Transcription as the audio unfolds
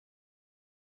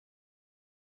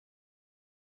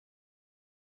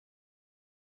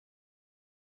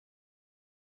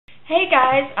Hey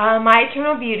guys, My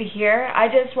Eternal Beauty here. I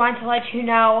just want to let you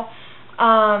know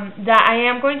that I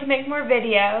am going to make more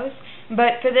videos,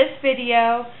 but for this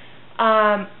video,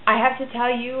 I have to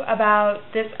tell you about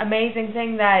this amazing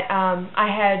thing that I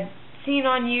had seen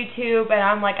on YouTube, and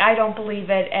I'm like, I don't believe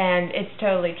it, and it's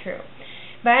totally true.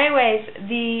 But anyways,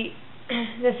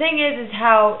 the thing is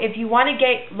how if you want to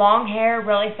get long hair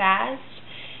really fast,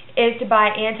 is to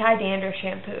buy anti-dandruff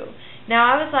shampoo.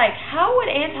 Now, I was like, how would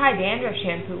anti-dandruff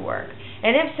shampoo work?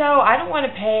 And if so, I don't want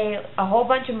to pay a whole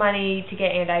bunch of money to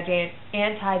get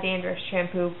anti-dandruff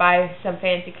shampoo by some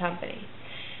fancy company.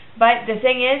 But the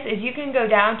thing is you can go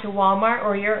down to Walmart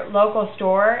or your local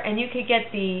store, and you could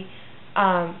get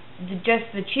just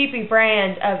the cheapy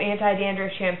brand of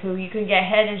anti-dandruff shampoo. You can get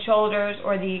Head and Shoulders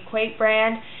or the Equate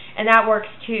brand, and that works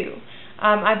too.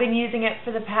 I've been using it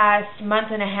for the past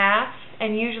month and a half,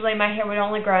 and usually my hair would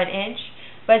only grow an inch,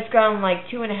 but it's grown like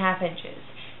 2.5 inches,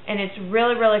 and it's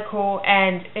really, really cool,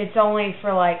 and it's only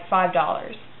for like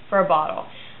 $5 for a bottle.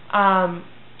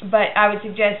 But I would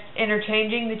suggest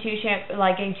interchanging the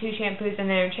getting two shampoos and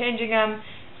interchanging them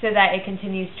so that it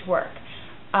continues to work.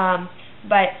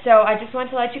 So I just want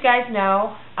to let you guys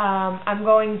know I'm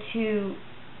going to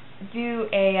do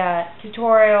a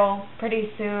tutorial pretty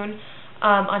soon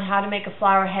on how to make a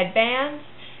flower headband,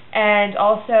 and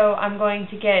also I'm going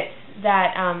to get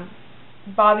that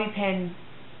bobby pin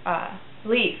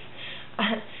leaf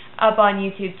up on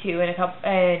YouTube too in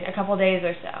a couple days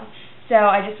or so. So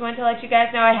I just wanted to let you guys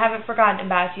know I haven't forgotten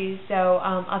about you. So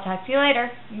I'll talk to you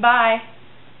later. Bye.